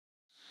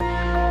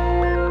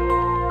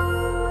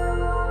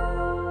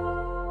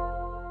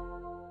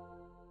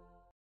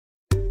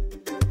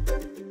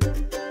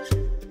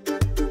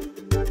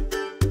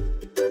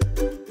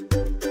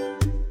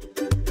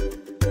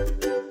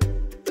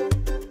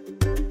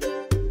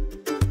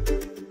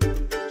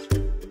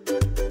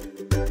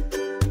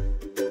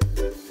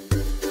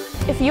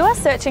If you are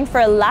searching for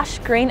a lush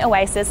green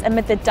oasis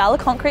amid the dull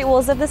concrete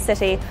walls of the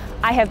city,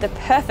 I have the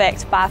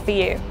perfect bar for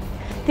you.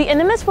 The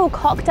inimitable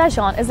Coq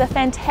D'Argent is a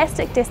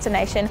fantastic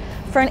destination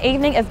for an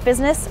evening of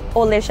business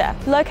or leisure.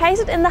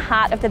 Located in the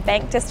heart of the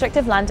Bank District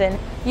of London,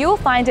 you will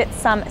find it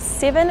some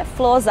 7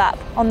 floors up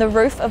on the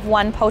roof of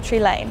One Poultry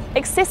Lane.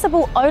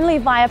 Accessible only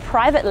via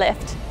private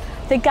lift,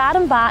 the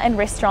garden bar and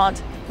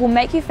restaurant will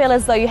make you feel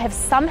as though you have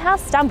somehow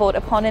stumbled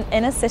upon an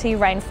inner city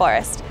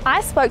rainforest.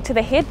 I spoke to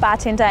the head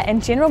bartender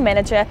and general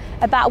manager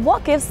about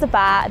what gives the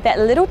bar that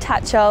little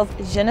touch of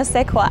je ne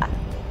sais quoi.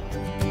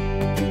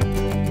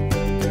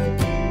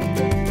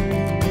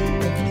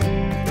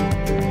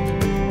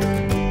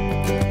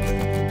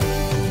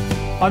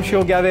 I'm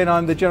Gavin,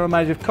 I'm the General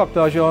Manager of Coq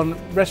D'Argent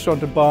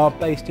restaurant and bar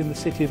based in the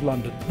City of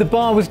London. The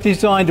bar was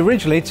designed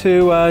originally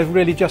to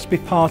really just be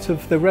part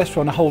of the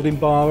restaurant, a holding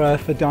bar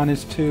for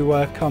diners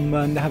to come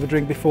and have a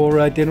drink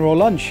before dinner or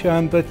lunch.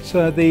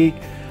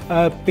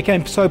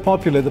 Became so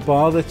popular, the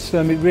bar, that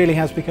it really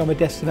has become a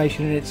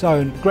destination in its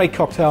own. Great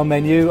cocktail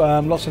menu,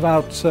 lots of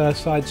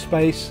outside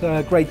space,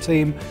 great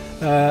team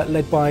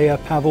led by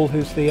Pawel,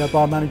 who's the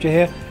bar manager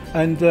here.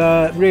 And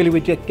really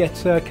we get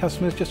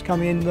customers just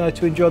come in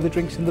to enjoy the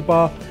drinks in the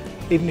bar,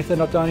 even if they're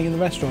not dining in the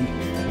restaurant.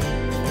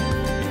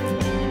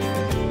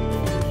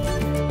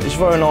 It's a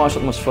very nice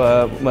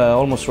atmosphere,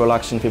 almost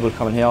relaxing. People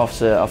coming here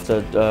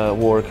after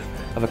work,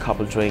 have a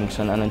couple of drinks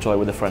and enjoy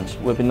with their friends.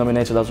 We've been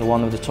nominated as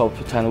one of the top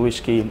 10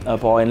 whiskey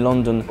bar in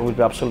London. It would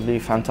be absolutely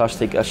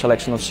fantastic, a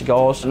selection of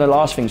cigars. And the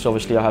last thing is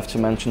obviously I have to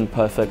mention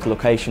perfect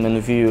location and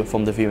the view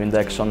from the viewing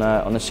decks on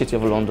the City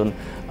of London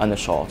and the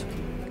Shard.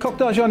 Coq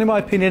D'Argent, in my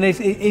opinion,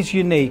 is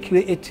unique.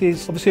 It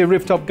is obviously a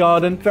rooftop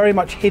garden, very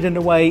much hidden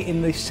away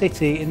in the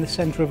city, in the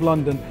centre of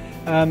London.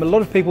 A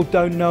lot of people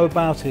don't know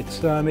about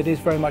it. It is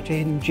very much a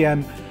hidden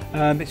gem.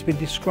 It's been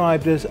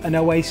described as an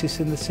oasis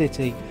in the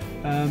city.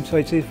 So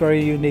it is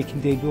very unique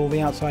indeed with all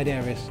the outside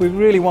areas. We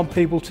really want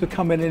people to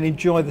come in and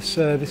enjoy the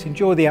service,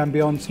 enjoy the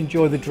ambience,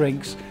 enjoy the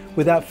drinks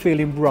without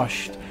feeling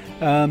rushed.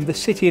 The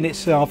city in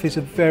itself is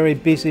a very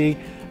busy,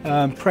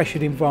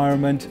 pressured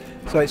environment,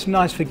 so it's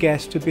nice for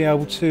guests to be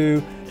able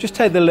to just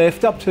take the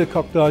lift up to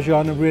Coq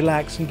D'Argent and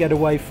relax and get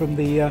away from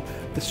the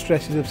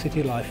stresses of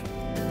city life.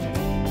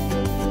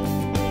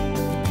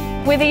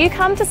 Whether you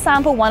come to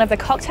sample one of the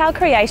cocktail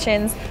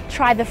creations,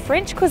 try the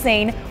French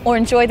cuisine or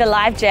enjoy the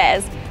live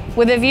jazz,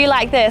 with a view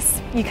like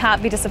this, you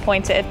can't be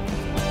disappointed.